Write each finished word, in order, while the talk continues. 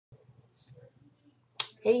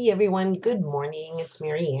Hey everyone, good morning. It's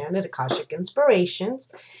Mary Ann at Akashic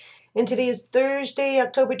Inspirations. And today is Thursday,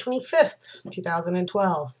 October 25th,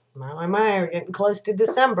 2012. My, we're getting close to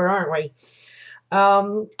December, aren't we?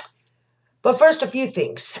 But first, a few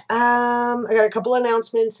things. I got a couple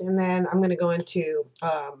announcements, and then I'm going to go into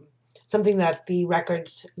something that the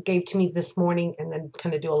records gave to me this morning, and then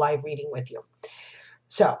kind of do a live reading with you.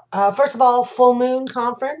 So, first of all, Full Moon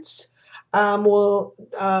Conference.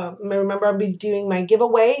 Remember I'll be doing my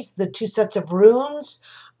giveaways, the 2 sets of runes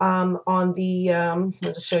on the, I'll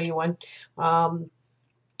show you one, of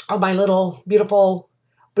my little beautiful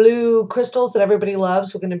blue crystals that everybody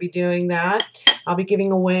loves. We're going to be doing that. I'll be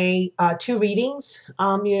giving away 2 readings.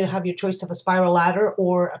 You have your choice of a spiral ladder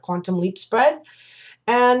or a quantum leap spread.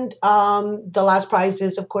 And the last prize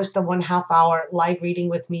is, of course, the 1/2 hour live reading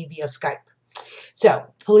with me via Skype. So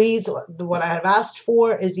please, what I have asked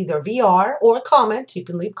for is either VR or a comment. You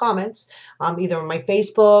can leave comments either on my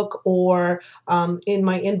Facebook or in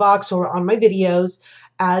my inbox or on my videos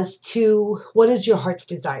as to what is your heart's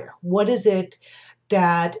desire. What is it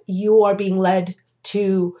that you are being led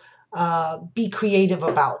to be creative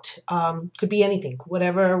about? Could be anything,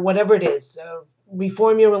 whatever it is.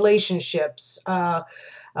 Reform your relationships,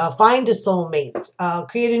 find a soulmate,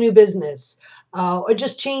 create a new business, or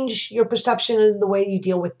just change your perception of the way you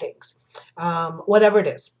deal with things. Whatever it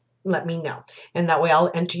is, let me know. And that way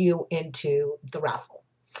I'll enter you into the raffle.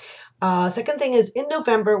 Second thing is, in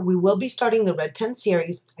November, we will be starting the Red 10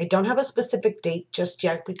 series. I don't have a specific date just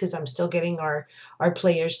yet because I'm still getting our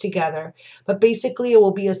players together. But basically, it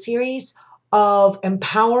will be a series of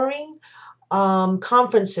empowering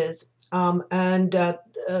conferences and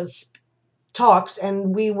talks,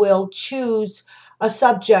 and we will choose a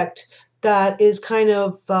subject that is kind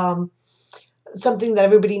of something that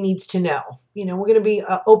everybody needs to know. You know, we're going to be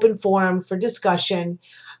an open forum for discussion,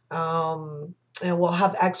 and we'll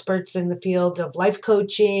have experts in the field of life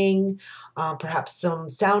coaching, perhaps some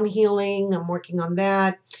sound healing. I'm working on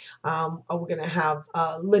that. We're going to have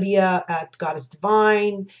Lydia at Goddess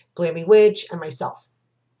Divine, Glammy Witch, and myself.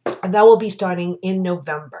 And that will be starting in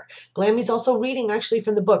November. Glammy's also reading actually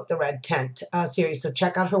from the book, The Red Tent series. So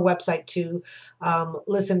check out her website to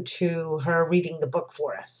listen to her reading the book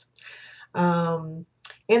for us. And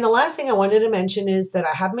the last thing I wanted to mention is that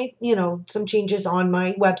I have made, some changes on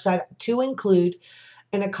my website to include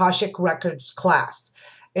an Akashic Records class.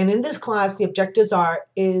 And in this class, the objectives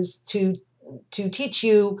is to teach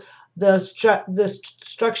you the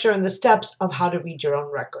structure and the steps of how to read your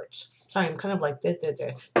own records. Sorry, I'm kind of like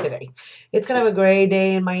today. It's kind of a gray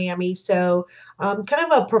day in Miami, so kind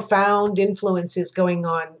of a profound influence is going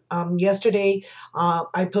on. Yesterday,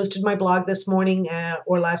 I posted my blog this morning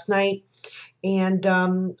or last night, and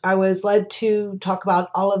I was led to talk about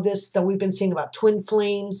all of this that we've been seeing about twin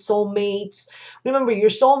flames, soulmates. Remember, your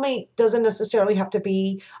soulmate doesn't necessarily have to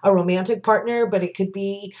be a romantic partner, but it could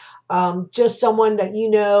be just someone that you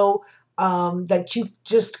know, that you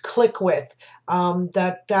just click with.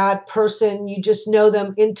 That person, you just know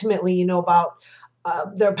them intimately, you know about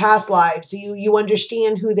their past lives. You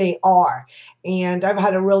understand who they are. And I've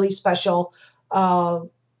had a really special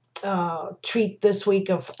treat this week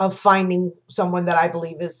of finding someone that I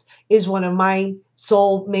believe is one of my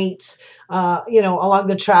soul mates, along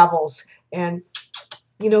the travels. And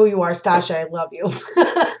you know who you are, Stasha. I love you.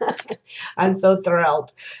 I'm so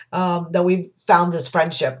thrilled that we've found this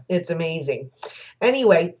friendship. It's amazing.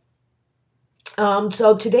 Anyway,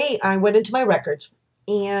 so today I went into my records,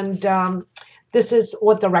 and this is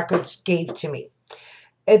what the records gave to me.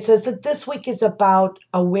 It says that this week is about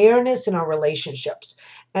awareness in our relationships,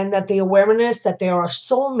 and that the awareness that there are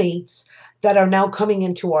soulmates that are now coming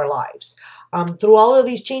into our lives. Through all of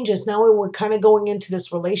these changes, now we're kind of going into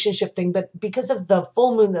this relationship thing, but because of the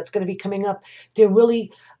full moon that's going to be coming up, there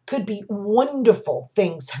really could be wonderful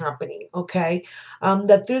things happening, okay?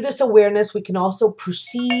 That through this awareness, we can also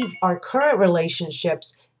perceive our current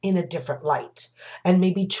relationships in a different light and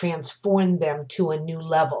maybe transform them to a new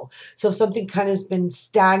level. So if something kind of has been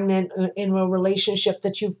stagnant in a relationship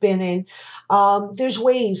that you've been in, there's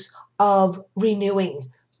ways of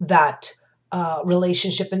renewing that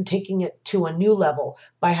relationship and taking it to a new level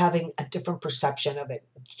by having a different perception of it,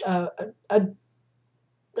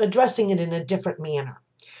 addressing it in a different manner.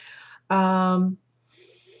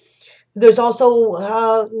 There's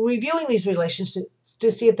also reviewing these relationships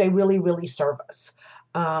to see if they really, really serve us.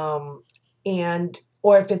 Or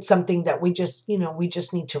if it's something that we just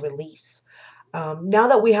need to release. Now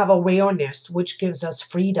that we have awareness, which gives us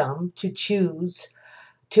freedom to choose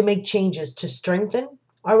to make changes to strengthen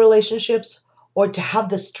our relationships or to have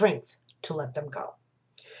the strength to let them go.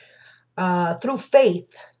 Through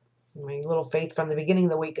faith, My little faith from the beginning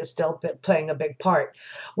of the week is still playing a big part.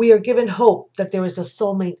 We are given hope that there is a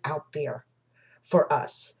soulmate out there for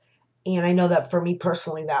us. And I know that for me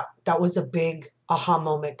personally, that was a big aha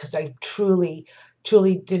moment, because I truly,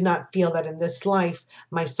 truly did not feel that in this life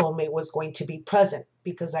my soulmate was going to be present,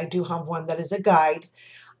 because I do have one that is a guide.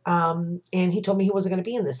 And he told me he wasn't going to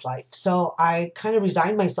be in this life. So I kind of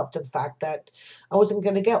resigned myself to the fact that I wasn't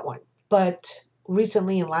going to get one. But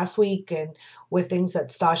recently and last week, and with things that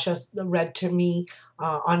Stasha read to me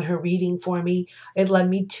on her reading for me, it led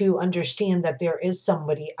me to understand that there is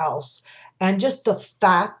somebody else. And just the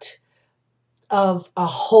fact of a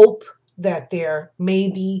hope that there may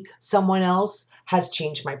be someone else has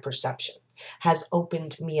changed my perception, has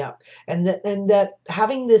opened me up. And that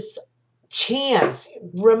having this chance,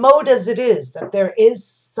 remote as it is, that there is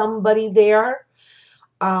somebody there,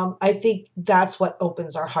 I think that's what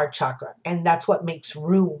opens our heart chakra, and that's what makes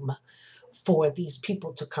room for these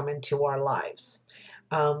people to come into our lives.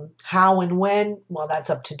 How and when, well, that's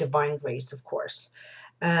up to divine grace, of course.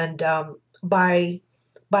 And by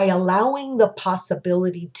allowing the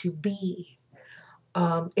possibility to be,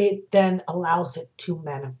 it then allows it to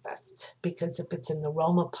manifest, because if it's in the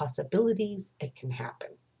realm of possibilities, it can happen.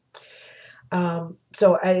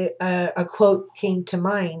 So a quote came to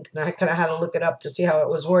mind, and I kind of had to look it up to see how it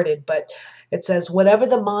was worded, but it says, "Whatever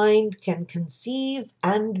the mind can conceive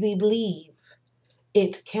and believe,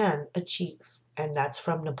 it can achieve." And that's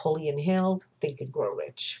from Napoleon Hill, Think and Grow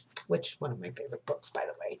Rich, which one of my favorite books, by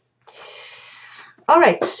the way. All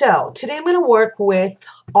right, so today I'm going to work with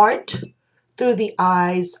art through the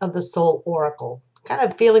eyes of the soul oracle. Kind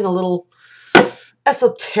of feeling a little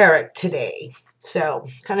esoteric today. So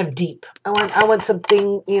kind of deep. I want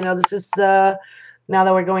something, this is now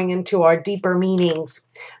that we're going into our deeper meanings.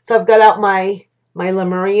 So I've got out my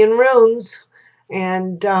Lemurian runes,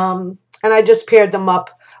 and I just paired them up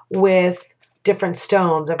with different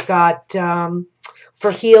stones. I've got,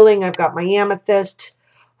 for healing, I've got my amethyst.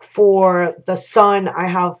 For the sun, I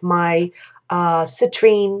have my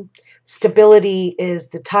citrine. Stability is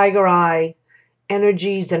the tiger eye.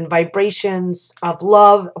 Energies and vibrations of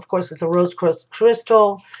love, of course, is the rose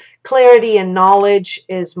crystal. Clarity and knowledge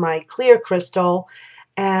is my clear crystal.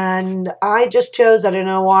 And I just chose, I don't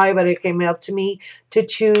know why, but it came out to me to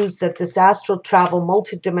choose that this astral travel,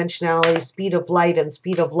 multidimensionality, speed of light, and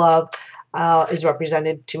speed of love is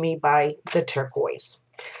represented to me by the turquoise.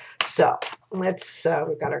 So let's,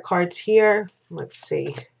 we've got our cards here. Let's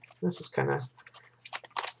see. This is kind of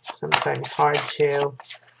sometimes hard to,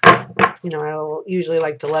 I usually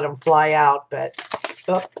like to let them fly out, but,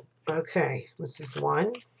 oh, okay, this is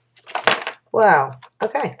one. Wow,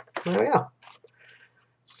 okay, there we go.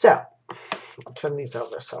 So, I'll turn these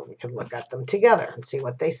over so we can look at them together and see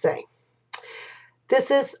what they say.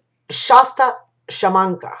 This is Shasta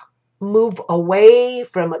Shamanka. Move away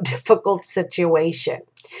from a difficult situation.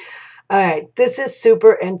 All right, this is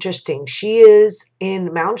super interesting. She is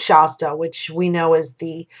in Mount Shasta, which we know is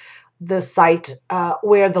the site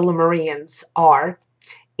where the Lemurians are.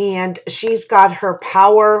 And she's got her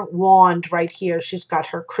power wand right here. She's got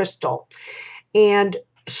her crystal. And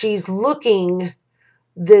she's looking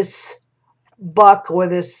this buck or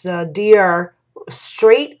this deer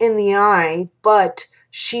straight in the eye, but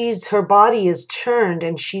her body is turned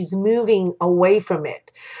and she's moving away from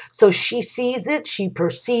it. So she sees it, she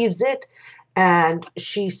perceives it, and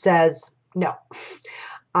she says, no,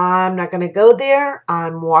 I'm not going to go there.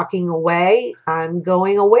 I'm walking away. I'm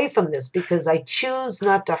going away from this because I choose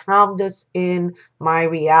not to have this in my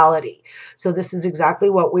reality. So this is exactly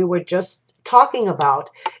what we were just talking about,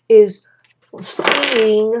 is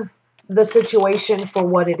seeing the situation for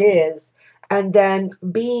what it is and then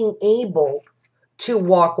being able to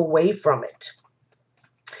walk away from it.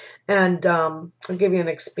 And I'll give you an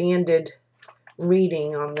expanded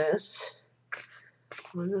reading on this.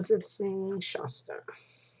 What does it say? Shasta.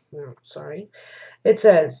 No, sorry. It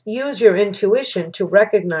says, use your intuition to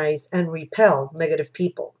recognize and repel negative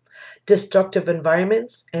people, destructive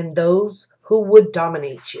environments, and those who would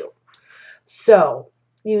dominate you. So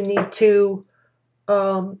you need to,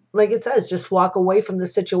 like it says, just walk away from the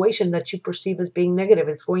situation that you perceive as being negative.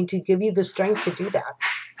 It's going to give you the strength to do that.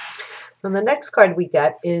 And the next card we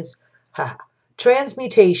get is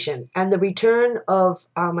transmutation and the return of,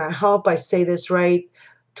 I hope I say this right,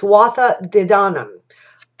 Tuatha De Danann.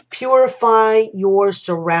 Purify your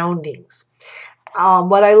surroundings.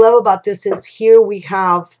 What I love about this is here we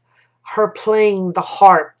have her playing the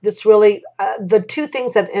harp. This really, the two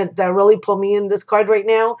things that really pull me in this card right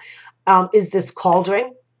now is this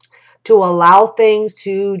cauldron, to allow things,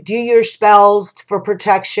 to do your spells for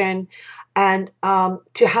protection, and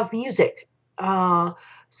to have music,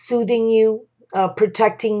 soothing you,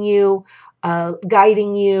 protecting you,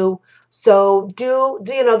 guiding you. So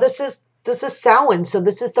this is Samhain, so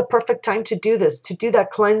this is the perfect time to do this, to do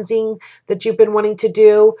that cleansing that you've been wanting to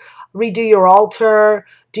do. Redo your altar,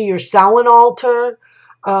 do your Samhain altar,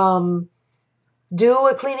 do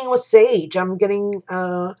a cleaning with sage. I'm getting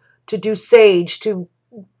to do sage, to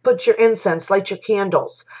put your incense, light your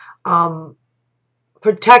candles,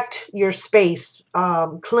 protect your space,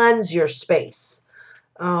 cleanse your space.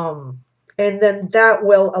 And then that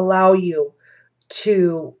will allow you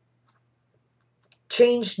to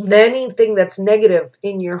change anything that's negative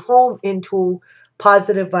in your home into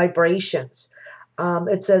positive vibrations.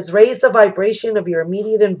 It says, raise the vibration of your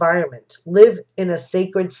immediate environment. Live in a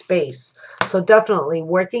sacred space. So definitely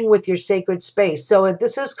working with your sacred space. So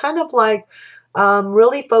this is kind of like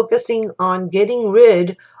really focusing on getting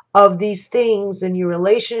rid of these things in your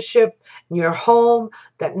relationship, in your home,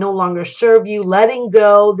 that no longer serve you, letting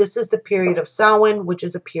go. This is the period of Samhain, which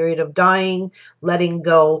is a period of dying, letting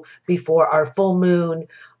go before our full moon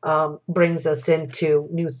brings us into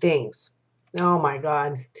new things. Oh my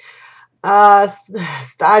God.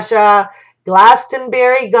 Stasha,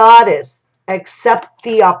 Glastonbury goddess, accept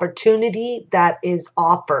the opportunity that is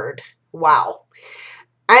offered. Wow.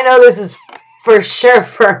 I know this is for sure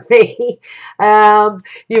for me.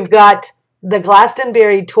 You've got the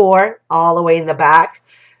Glastonbury tour all the way in the back.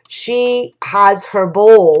 She has her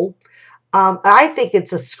bowl. I think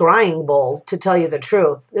it's a scrying bowl, to tell you the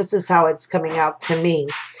truth. This is how it's coming out to me.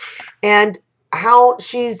 And how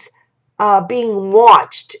she's being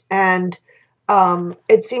watched. And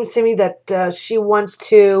it seems to me that she wants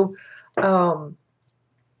to, that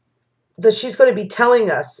she's going to be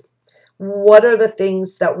telling us what are the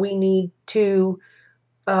things that we need to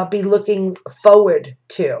be looking forward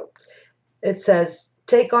to. It says,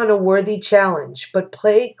 take on a worthy challenge, but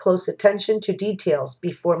pay close attention to details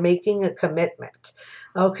before making a commitment.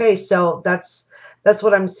 Okay, so that's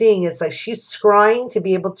what I'm seeing. It's like she's scrying to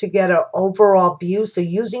be able to get an overall view. So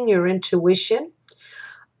using your intuition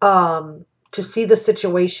to see the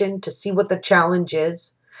situation, to see what the challenge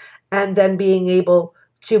is, and then being able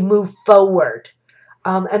to move forward.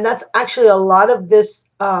 And that's actually a lot of this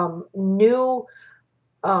new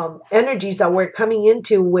energies that we're coming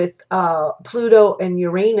into with Pluto and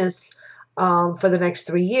Uranus for the next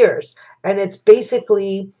 3 years. And it's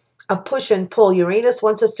basically a push and pull. Uranus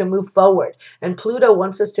wants us to move forward, and Pluto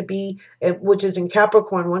wants us to be, which is in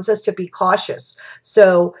Capricorn, wants us to be cautious.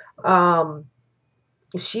 So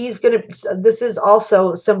she's going to, this is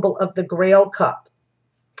also a symbol of the Grail Cup.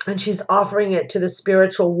 And she's offering it to the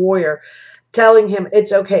spiritual warrior, telling him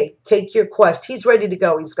it's okay, take your quest. He's ready to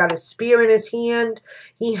go. He's got a spear in his hand.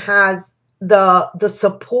 He has the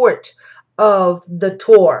support of the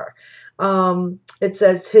tour. It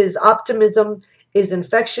says his optimism is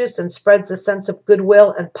infectious and spreads a sense of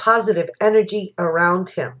goodwill and positive energy around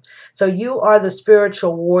him. So you are the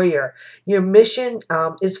spiritual warrior. Your mission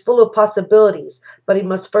is full of possibilities, but he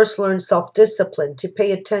must first learn self-discipline, to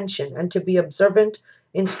pay attention and to be observant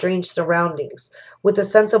in strange surroundings. With a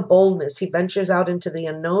sense of boldness, he ventures out into the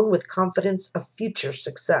unknown with confidence of future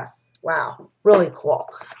success. Wow, really cool.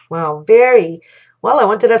 Wow, very well. I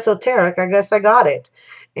wanted esoteric. I guess I got it.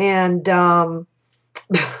 And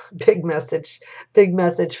big message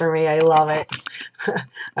for me. I love it.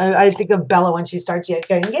 I think of Bella when she starts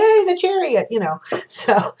going, yay, the chariot,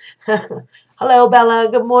 So, hello, Bella.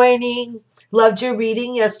 Good morning. Loved your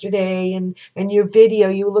reading yesterday and your video.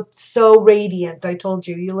 You looked so radiant. I told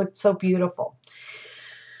you, you looked so beautiful.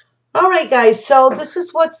 All right, guys. So this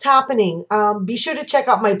is what's happening. Be sure to check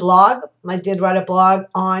out my blog. I did write a blog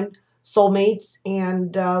on soulmates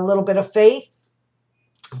and a little bit of faith.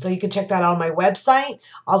 So you can check that out on my website.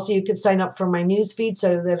 Also, you can sign up for my news feed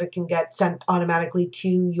so that it can get sent automatically to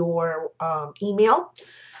your email.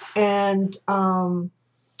 And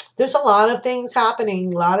there's a lot of things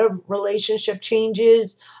happening, a lot of relationship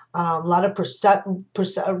changes, a lot of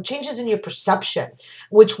changes in your perception,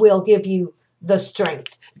 which will give you the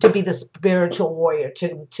strength to be the spiritual warrior,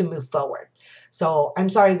 to move forward. So I'm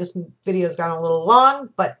sorry this video has gone a little long,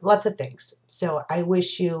 but lots of things. So I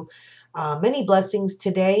wish you many blessings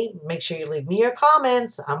today. Make sure you leave me your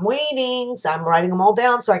comments. I'm waiting. So I'm writing them all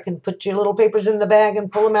down so I can put your little papers in the bag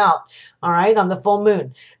and pull them out. All right, on the full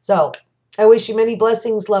moon. So I wish you many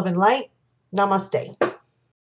blessings, love, and light. Namaste.